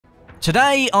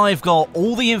Today I've got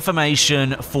all the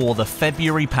information for the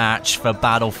February patch for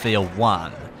Battlefield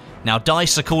 1. Now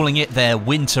DICE are calling it their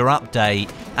winter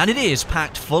update, and it is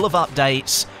packed full of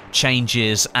updates,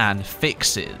 changes and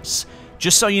fixes.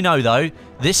 Just so you know though,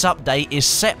 this update is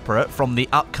separate from the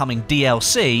upcoming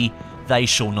DLC, They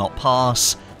Shall Not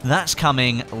Pass. That's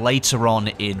coming later on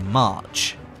in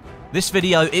March. This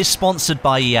video is sponsored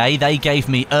by EA. They gave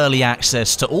me early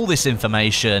access to all this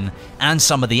information and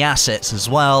some of the assets as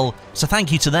well, so thank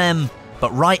you to them.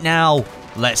 But right now,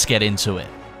 let's get into it.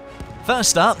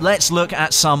 First up, let's look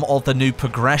at some of the new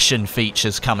progression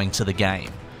features coming to the game.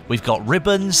 We've got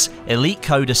ribbons, elite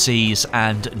codices,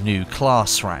 and new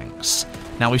class ranks.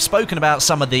 Now we've spoken about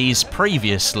some of these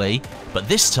previously, but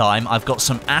this time I've got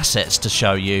some assets to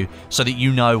show you so that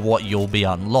you know what you'll be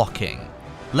unlocking.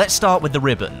 Let's start with the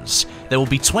ribbons. There will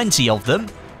be 20 of them,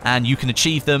 and you can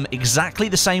achieve them exactly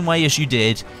the same way as you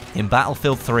did in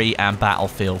Battlefield 3 and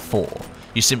Battlefield 4.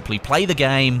 You simply play the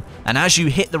game, and as you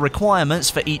hit the requirements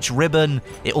for each ribbon,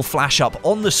 it will flash up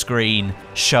on the screen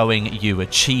showing you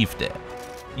achieved it.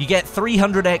 You get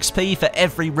 300 XP for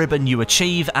every ribbon you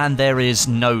achieve, and there is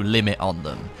no limit on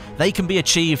them. They can be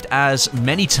achieved as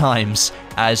many times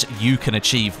as you can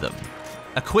achieve them.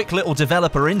 A quick little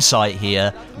developer insight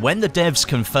here, when the devs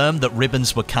confirmed that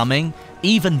ribbons were coming,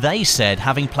 even they said,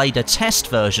 having played a test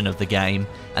version of the game,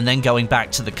 and then going back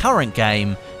to the current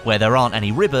game, where there aren't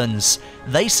any ribbons,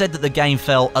 they said that the game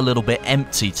felt a little bit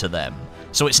empty to them.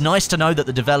 So it's nice to know that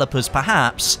the developers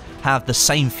perhaps have the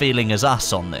same feeling as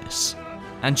us on this.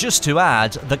 And just to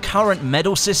add, the current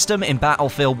medal system in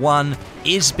Battlefield 1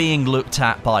 is being looked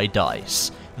at by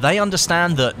DICE. They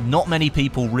understand that not many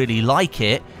people really like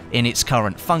it in its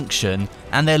current function,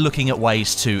 and they're looking at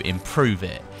ways to improve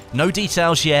it. No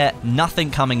details yet,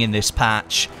 nothing coming in this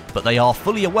patch, but they are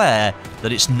fully aware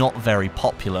that it's not very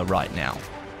popular right now.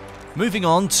 Moving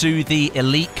on to the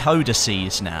elite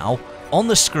codices now. On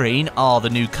the screen are the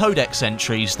new codex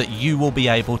entries that you will be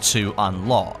able to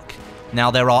unlock.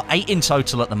 Now there are 8 in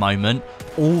total at the moment,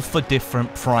 all for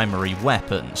different primary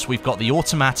weapons. We've got the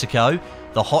Automatico,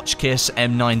 the Hotchkiss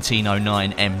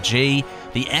M1909 MG,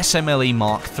 the SMLE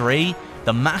Mark III,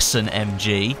 the Masson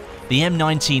MG, the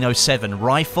M1907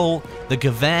 rifle, the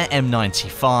Gewehr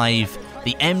M95,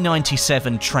 the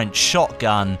M97 trench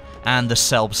shotgun, and the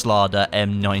Selbstlade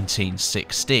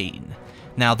M1916.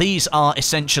 Now these are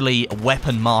essentially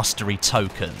weapon mastery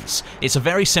tokens. It's a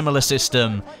very similar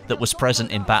system that was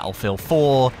present in Battlefield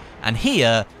 4, and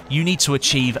here you need to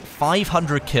achieve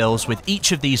 500 kills with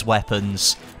each of these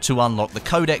weapons to unlock the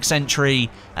codex entry,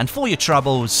 and for your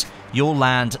troubles, you'll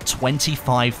land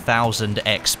 25,000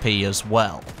 XP as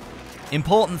well.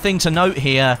 Important thing to note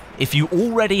here, if you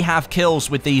already have kills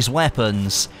with these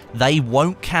weapons, they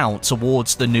won't count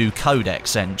towards the new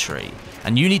codex entry,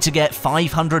 and you need to get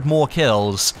 500 more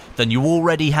kills than you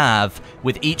already have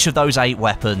with each of those 8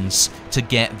 weapons to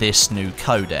get this new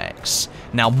codex.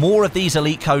 Now more of these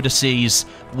elite codices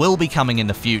will be coming in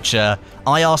the future.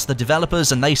 I asked the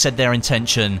developers and they said their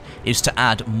intention is to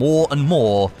add more and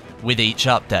more with each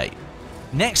update.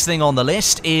 Next thing on the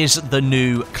list is the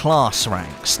new class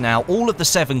ranks. Now all of the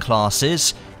 7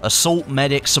 classes, Assault,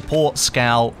 Medic, Support,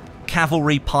 Scout,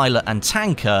 Cavalry, Pilot and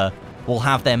Tanker, will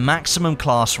have their maximum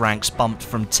class ranks bumped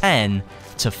from 10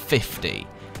 to 50,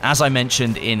 as I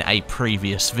mentioned in a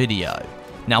previous video.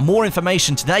 Now more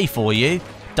information today for you.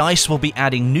 DICE will be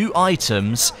adding new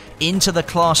items into the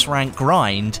class rank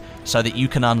grind so that you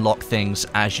can unlock things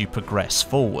as you progress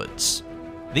forwards.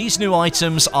 These new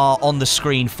items are on the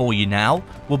screen for you now.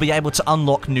 We'll be able to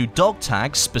unlock new dog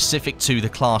tags specific to the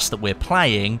class that we're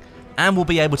playing, and we'll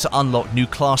be able to unlock new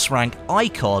class rank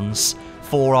icons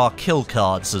for our kill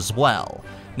cards as well.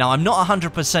 Now I'm not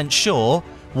 100% sure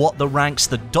what the ranks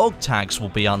the dog tags will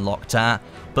be unlocked at,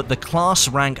 but the class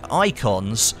rank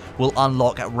icons will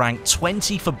unlock at rank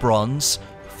 20 for bronze,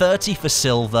 30 for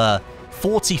silver,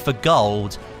 40 for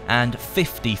gold, and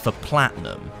 50 for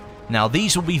platinum. Now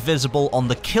these will be visible on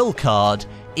the kill card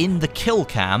in the kill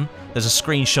cam. There's a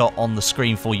screenshot on the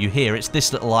screen for you here. It's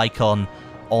this little icon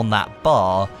on that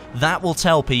bar. That will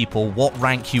tell people what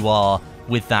rank you are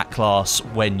with that class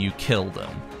when you kill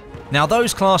them. Now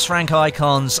those class rank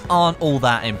icons aren't all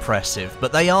that impressive,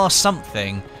 but they are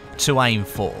something to aim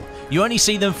for. You only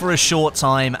see them for a short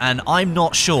time, and I'm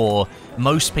not sure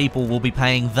most people will be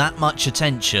paying that much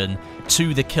attention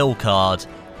to the kill card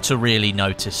to really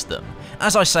notice them.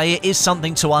 As I say, it is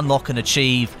something to unlock and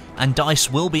achieve, and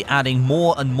DICE will be adding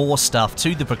more and more stuff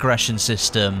to the progression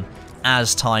system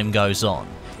as time goes on.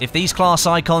 If these class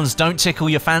icons don't tickle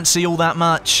your fancy all that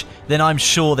much, then I'm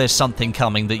sure there's something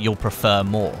coming that you'll prefer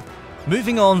more.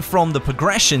 Moving on from the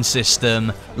progression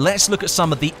system, let's look at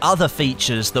some of the other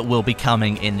features that will be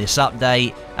coming in this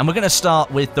update, and we're going to start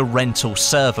with the rental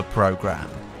server program.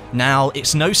 Now,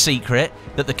 it's no secret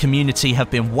that the community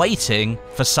have been waiting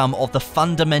for some of the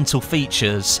fundamental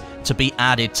features to be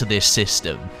added to this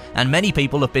system, and many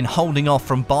people have been holding off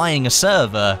from buying a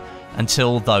server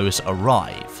until those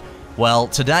arrive. Well,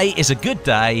 today is a good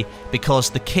day because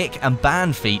the kick and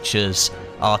ban features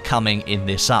are coming in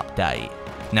this update.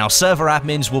 Now, server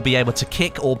admins will be able to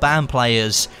kick or ban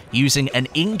players using an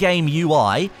in-game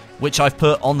UI, which I've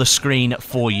put on the screen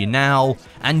for you now,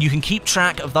 and you can keep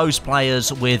track of those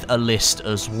players with a list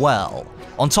as well.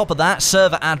 On top of that,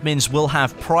 server admins will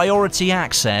have priority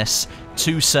access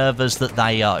to servers that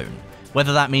they own.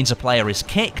 Whether that means a player is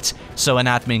kicked, so an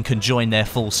admin can join their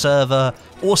full server,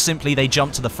 or simply they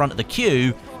jump to the front of the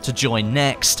queue to join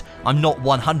next, I'm not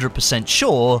 100%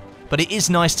 sure, but it is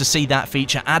nice to see that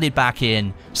feature added back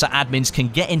in so admins can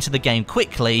get into the game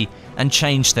quickly and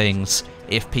change things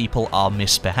if people are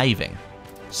misbehaving.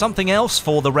 Something else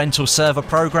for the rental server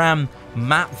program,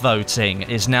 map voting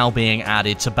is now being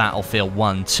added to Battlefield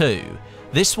 1 too.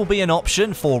 This will be an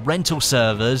option for rental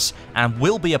servers and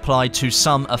will be applied to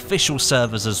some official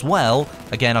servers as well.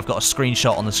 Again, I've got a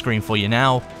screenshot on the screen for you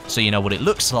now so you know what it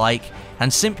looks like.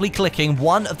 And simply clicking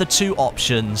one of the two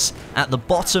options at the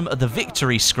bottom of the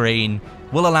victory screen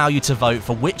will allow you to vote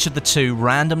for which of the two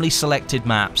randomly selected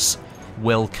maps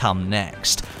will come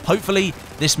next. Hopefully,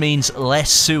 this means less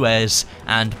Suez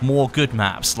and more good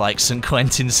maps like St.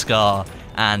 Quentin Scar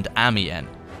and Amiens.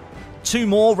 Two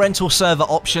more rental server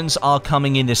options are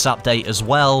coming in this update as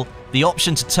well. The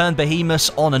option to turn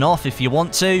behemoths on and off if you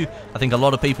want to. I think a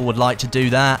lot of people would like to do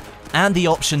that. And the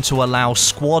option to allow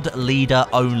squad leader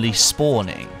only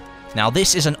spawning. Now,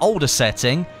 this is an older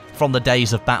setting from the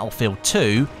days of Battlefield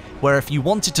 2, where if you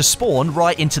wanted to spawn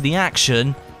right into the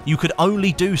action, you could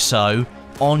only do so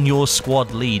on your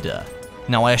squad leader.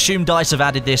 Now, I assume DICE have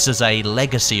added this as a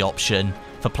legacy option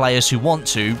for players who want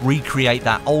to recreate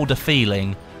that older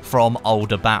feeling from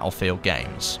older Battlefield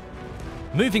games.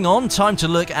 Moving on, time to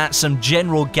look at some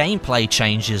general gameplay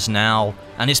changes now,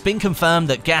 and it's been confirmed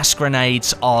that gas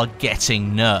grenades are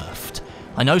getting nerfed.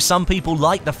 I know some people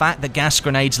like the fact that gas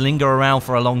grenades linger around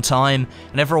for a long time,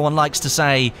 and everyone likes to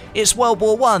say, it's World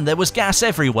War I, there was gas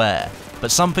everywhere.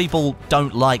 But some people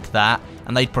don't like that,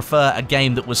 and they'd prefer a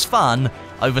game that was fun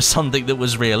over something that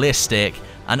was realistic,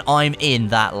 and I'm in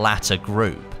that latter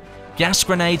group. Gas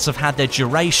grenades have had their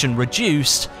duration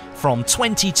reduced from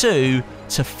 22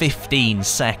 to 15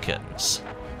 seconds.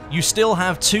 You still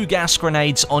have 2 gas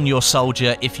grenades on your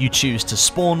soldier if you choose to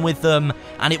spawn with them,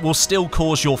 and it will still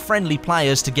cause your friendly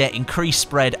players to get increased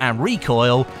spread and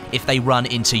recoil if they run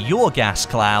into your gas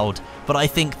cloud, but I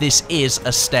think this is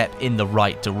a step in the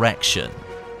right direction.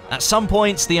 At some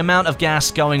points, the amount of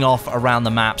gas going off around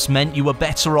the maps meant you were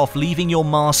better off leaving your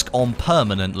mask on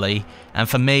permanently, and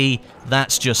for me,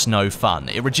 that's just no fun.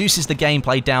 It reduces the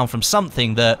gameplay down from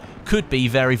something that could be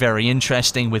very, very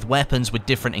interesting with weapons with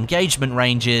different engagement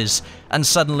ranges, and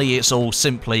suddenly it's all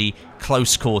simply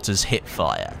close quarters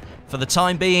hipfire. For the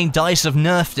time being, DICE have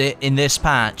nerfed it in this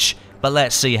patch, but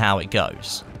let's see how it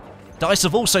goes. DICE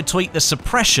have also tweaked the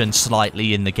suppression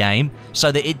slightly in the game,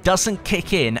 so that it doesn't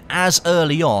kick in as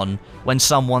early on when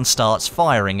someone starts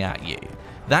firing at you.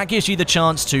 That gives you the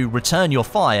chance to return your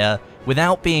fire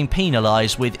without being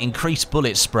penalised with increased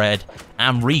bullet spread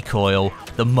and recoil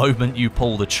the moment you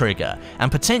pull the trigger,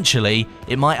 and potentially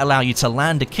it might allow you to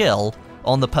land a kill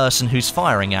on the person who's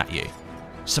firing at you.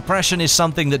 Suppression is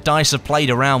something that DICE have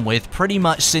played around with pretty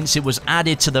much since it was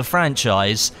added to the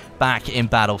franchise back in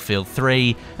Battlefield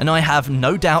 3, and I have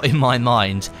no doubt in my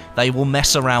mind they will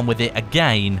mess around with it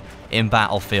again in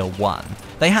Battlefield 1.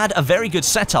 They had a very good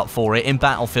setup for it in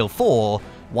Battlefield 4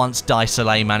 once DICE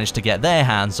LA managed to get their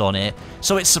hands on it,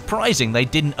 so it's surprising they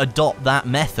didn't adopt that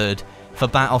method for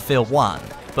Battlefield 1,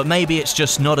 but maybe it's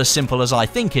just not as simple as I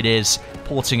think it is,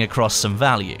 porting across some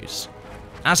values.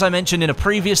 As I mentioned in a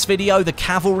previous video, the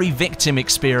cavalry victim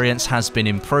experience has been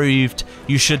improved.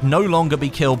 You should no longer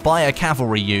be killed by a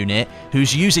cavalry unit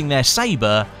who's using their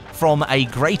saber from a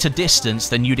greater distance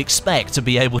than you'd expect to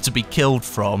be able to be killed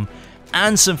from.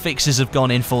 And some fixes have gone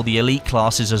in for the elite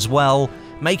classes as well,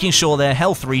 making sure their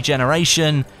health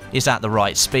regeneration is at the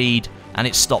right speed and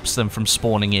it stops them from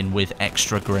spawning in with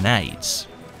extra grenades.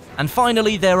 And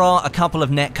finally, there are a couple of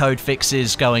netcode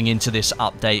fixes going into this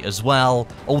update as well,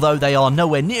 although they are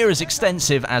nowhere near as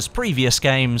extensive as previous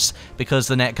games because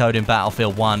the netcode in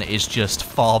Battlefield 1 is just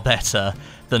far better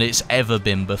than it's ever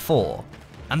been before.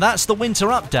 And that's the winter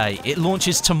update. It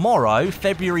launches tomorrow,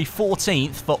 February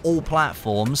 14th, for all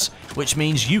platforms, which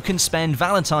means you can spend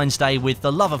Valentine's Day with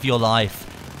the love of your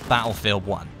life, Battlefield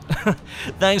 1.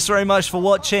 Thanks very much for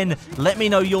watching. Let me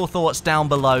know your thoughts down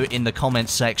below in the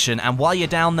comments section. And while you're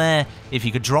down there, if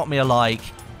you could drop me a like,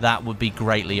 that would be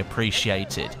greatly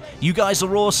appreciated. You guys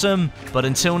are awesome, but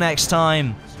until next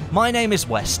time, my name is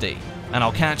Westie, and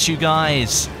I'll catch you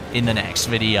guys in the next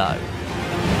video.